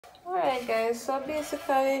Alright guys, so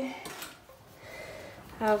basically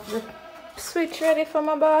I have the switch ready for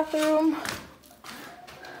my bathroom.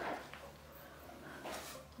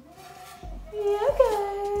 Yeah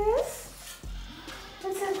guys,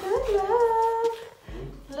 it's a good look.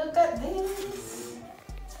 Look at this.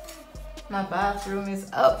 My bathroom is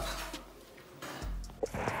up.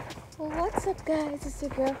 What's up guys, it's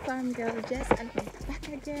your girl farm girl Jess and I'm back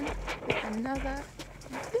again with another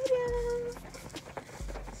video.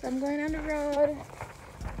 So I'm going on the road,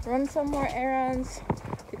 run some more errands,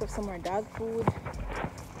 pick up some more dog food.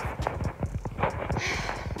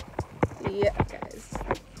 Yeah guys,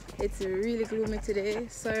 it's really gloomy today.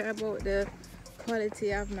 Sorry about the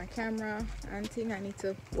quality of my camera and thing. I need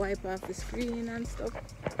to wipe off the screen and stuff.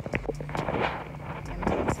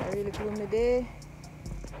 And it's a really gloomy day.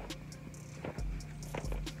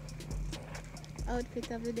 Outfit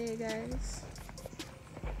of the day guys.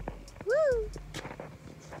 Woo!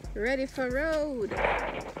 Ready for road.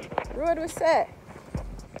 Road was set.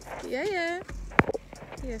 Yeah,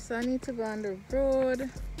 so I need to go on the road. I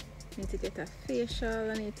need to get a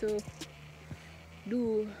facial. I need to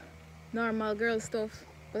do normal girl stuff,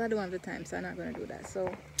 but I don't have the time, so I'm not gonna do that.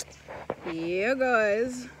 So yeah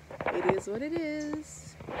guys, it is what it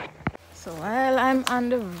is. So while I'm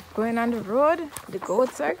going on the road, the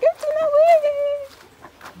goats are getting away.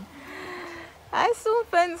 I soon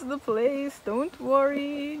fence the place, don't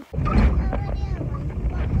worry. I'm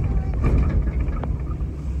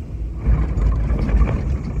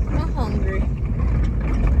hungry.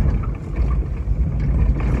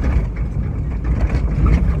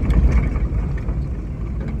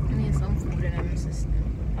 I need some food in my system.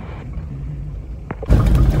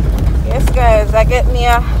 Yes guys, I get me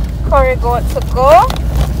a curry goat to go.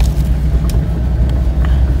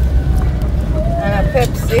 And a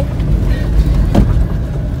Pepsi.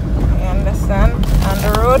 On the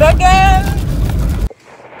road again.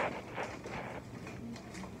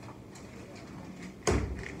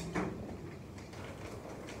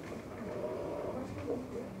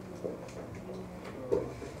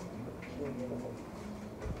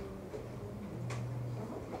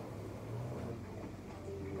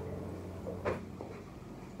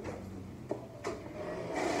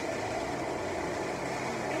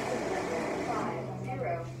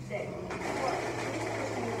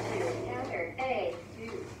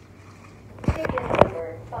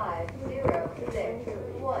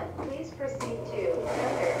 Please proceed to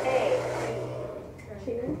counter A.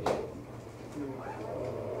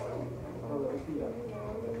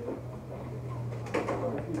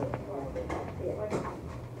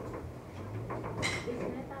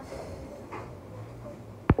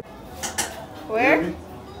 Where?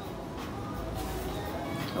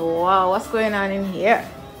 Wow, what's going on in here?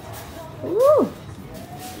 Ooh,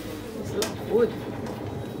 this looks good.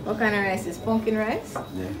 What kind of rice is pumpkin rice?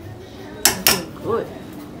 Yeah. Looking good.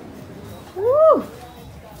 Woo!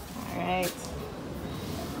 Alright.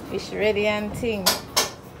 Fish ready and thing.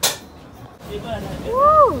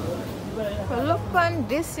 Woo! But look on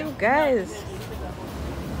this, you guys.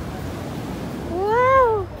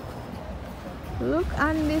 Wow! Look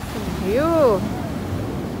on this view.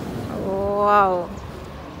 Wow.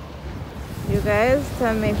 You guys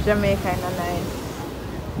tell me if Jamaica is not nice.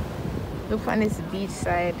 Look on this beach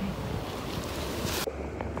side.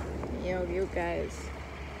 Yo, you guys.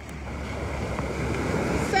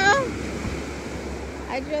 So,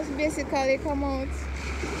 I just basically come out,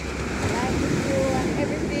 like the view and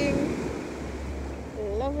everything.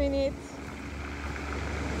 Loving it.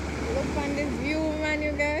 Look on this view, man,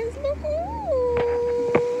 you guys. Look,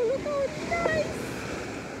 ooh, look how nice.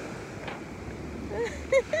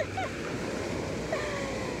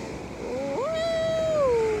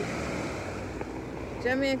 Wow.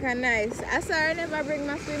 Jamaica nice. I saw I never bring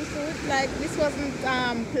my swimsuit. Like this wasn't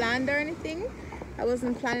planned or anything. I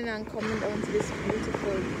wasn't planning on coming down to this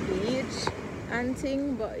beautiful beach and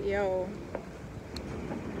thing, but yo,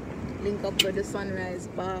 link up with the Sunrise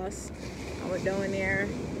boss. I was down here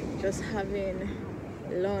just having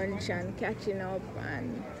lunch and catching up,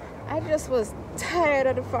 and I just was tired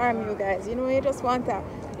of the farm, you guys. You know, you just want a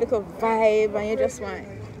little vibe and you just want to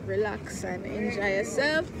relax and enjoy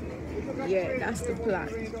yourself. Yeah, that's the plan.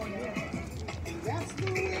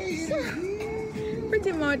 So,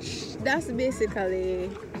 pretty much that's basically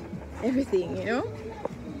everything, you know.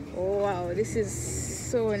 Oh wow, this is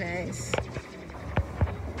so nice.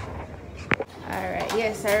 Alright,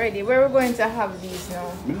 yes, already. Where we're going to have these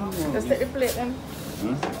now? Just take the plate then.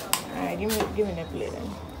 Alright, give me the plate then.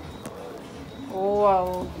 Oh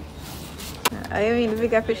wow. I mean the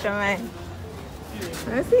bigger fish of mine.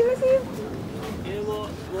 Let's see.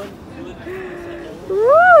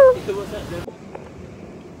 Woo!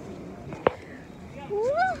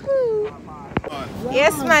 Woohoo!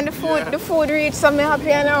 Yes, man, the food reached, so I'm happy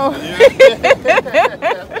now.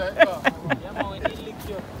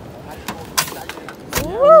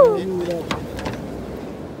 Woo!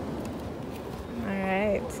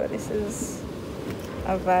 Alright, so this is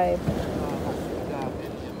a vibe.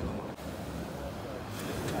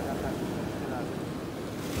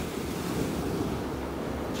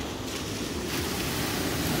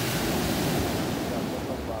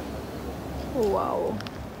 Wow.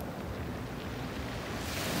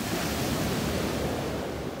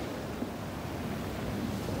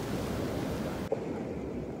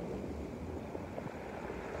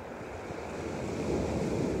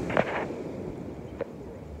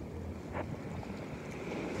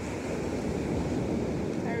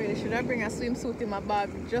 Should I bring a swimsuit in my bag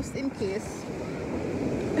just in case?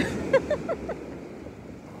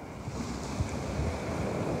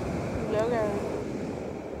 Yeah, guys.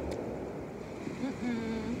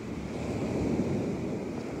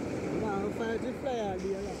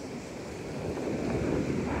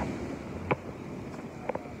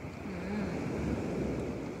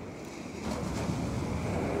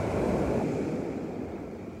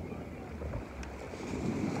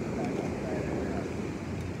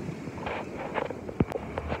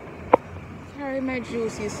 Carry my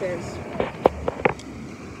juice, he says.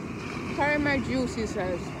 Carry my juice, he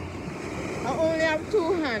says. I only have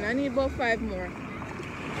 2 hands. I need about 5 more.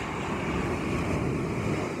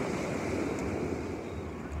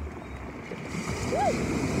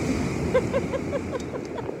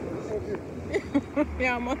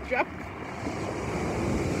 Yeah, I'm on track.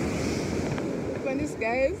 Look at this,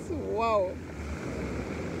 guys. Wow.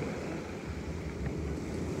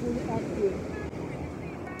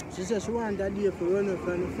 She said she wanted a day for run up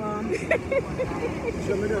on the farm.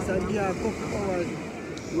 So I just a day a couple hours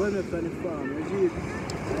run up on the farm. I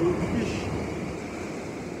eat fish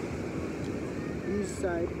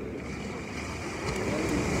inside.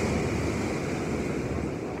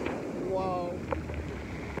 Wow.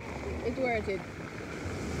 It's worth it.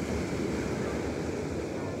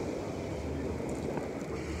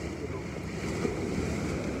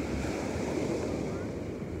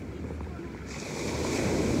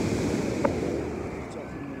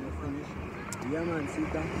 Yeah man, see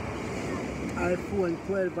that? iPhone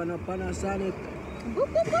 12 and a Panasonic. Boop,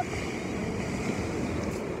 boop, boop.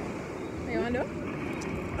 What you want to do?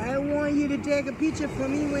 I want you to take a picture for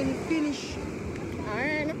me when you finish.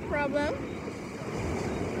 Alright, no problem.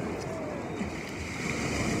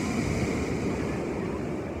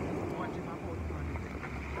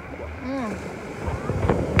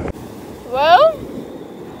 Well,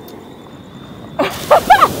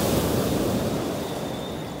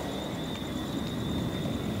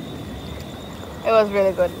 it was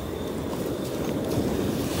really good.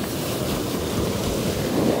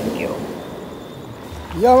 Thank you.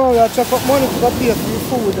 Yeah man, we have to check up money to pay for the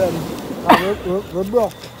food and we're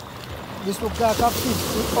broke. This looks like a 50,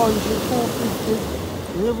 100,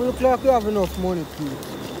 250. You never look like you have enough money, please.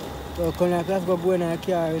 So can I have to go in a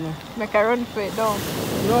car, you know? Make a run for it down.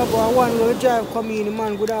 No, but one will drive come in, the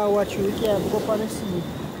man go down watch you, the car go up on the sea.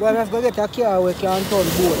 But I have to get a car where can turn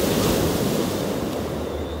boat.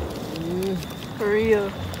 For real.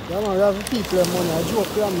 Yeah man, we have people money, I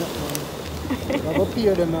joke them man. We have to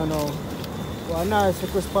pay them now. But a nice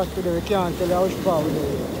little spot today, we can't tell you how much power we do.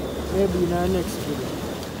 Maybe in our next video.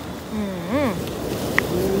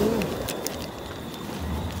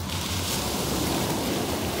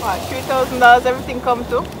 What, $3,000 everything come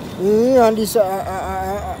to? And this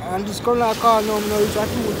come like car now, now it's at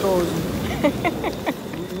 2,000.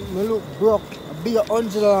 I look broke. Be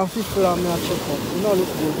 $150 and me a check up. You know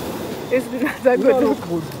look good. It's not a good look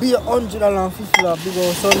good. Be $150 big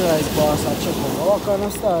old sunrise boss a check up. What kind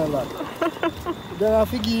of style that? Then I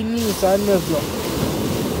have give niece and nephew.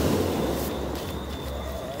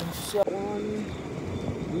 So 1,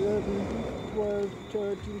 11, 12,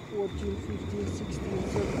 13, 14, 15, 16,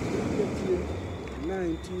 17, 18,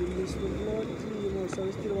 19, this was not 3 months, so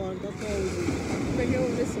we still want 1,000. Can you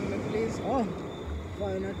listen to me, please? Oh,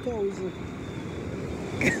 find 1,000.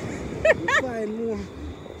 You find more.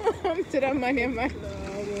 To the money, man.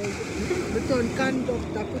 The turn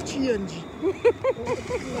conductor could change.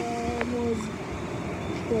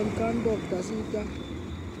 Turn conductor, see that?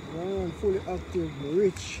 I'm fully active,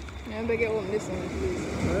 rich. Yeah, better get home this one, please.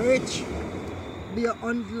 Rich. Be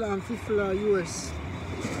 $150 US.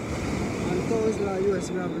 And $1,000 US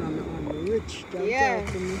we have on my hand. Rich. Can Yeah.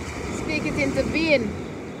 talk to me. Speak it into being.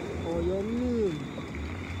 Oh, your name.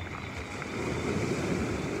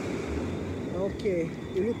 Okay.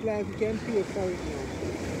 You look like you can pay for it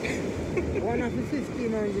now. One of the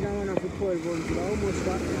 1500 and one of the 1200. How much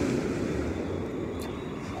that now?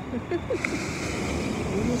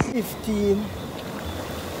 This is 15.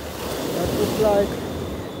 That looks like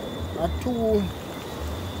a 2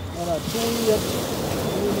 and a 2 yet.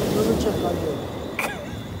 Let me check again.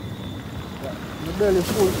 The belly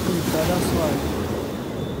full pizza, that's why.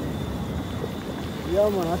 Yeah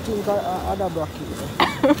man, I think I had a bracket.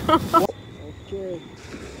 Okay.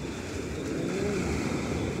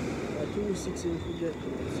 2.6 if you get.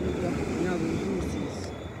 See, you have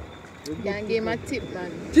 2.6. You can give him a tip,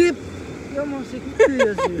 man. Tip? You must be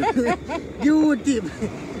crazy. You tip.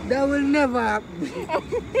 That will never happen.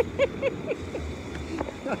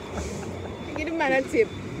 Give the man a tip.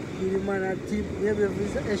 Give the man a tip. Maybe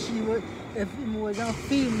if he was a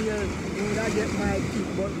female, he would have get my tip.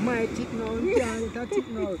 But my tip now, you can't get a tip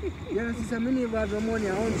now. You know, since I never have the money,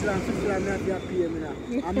 150 and I have to pay me now.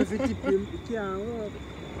 And if you tip him, you can't work.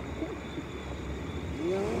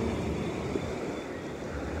 Yeah.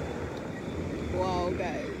 Wow,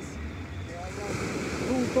 guys.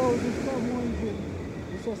 2,700.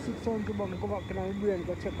 This is 600 bucks. Go back to my brain,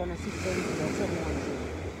 go check on a 600 or 700.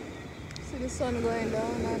 See the sun going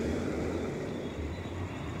down and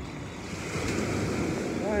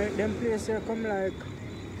Alright, them places here come like,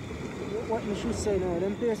 what me should say now,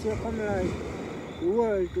 them places here come like the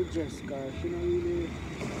world to Jess, cause she don't really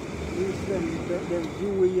friend them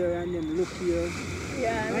view here and them look here.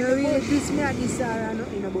 yeah, I'm I in don't the really bush. this me at this area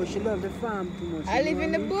nothing about she love the farm too much. I live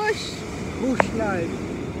in the bush. Bush life.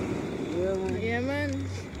 Yeah man. Yeah, man.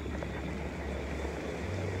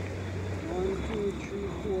 1, 2, 3,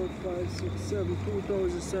 4, 5, 6, 7,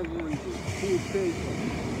 2,700. Food paper.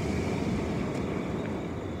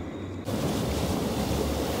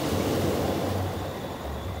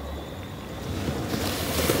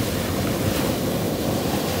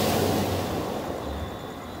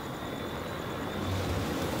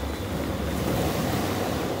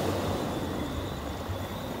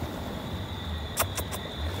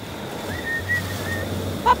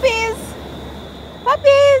 Puppies!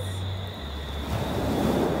 Puppies!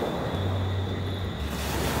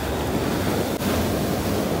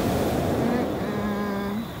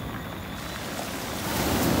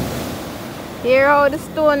 Hear how the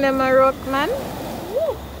stone them a rock, man?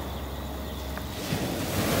 Woo.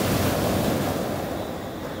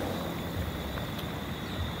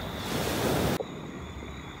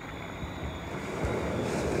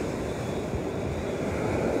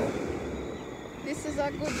 This is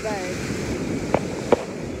a good vibe.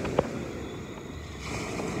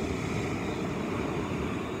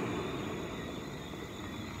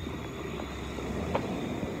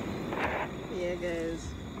 Yeah, guys.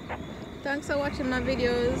 Thanks for watching my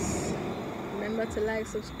videos. Remember to like,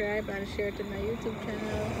 subscribe, and share to my YouTube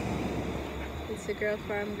channel. It's your girl,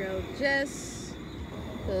 Farm Girl Jess.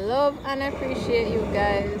 Love and appreciate you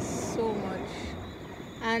guys so much.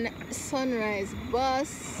 And Sunrise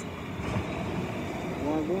Bus.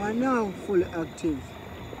 Go on now, fully active.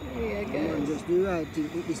 Yeah, Come on, guys. just do the right thing,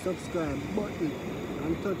 hit the subscribe button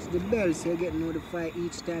and touch the bell so you get notified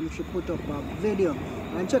each time she put up a video.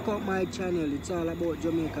 And check out my channel, it's all about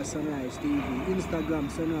Jamaica Sunrise TV,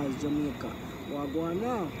 Instagram Sunrise Jamaica. Go on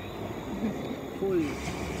now, fully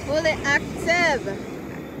Fully active.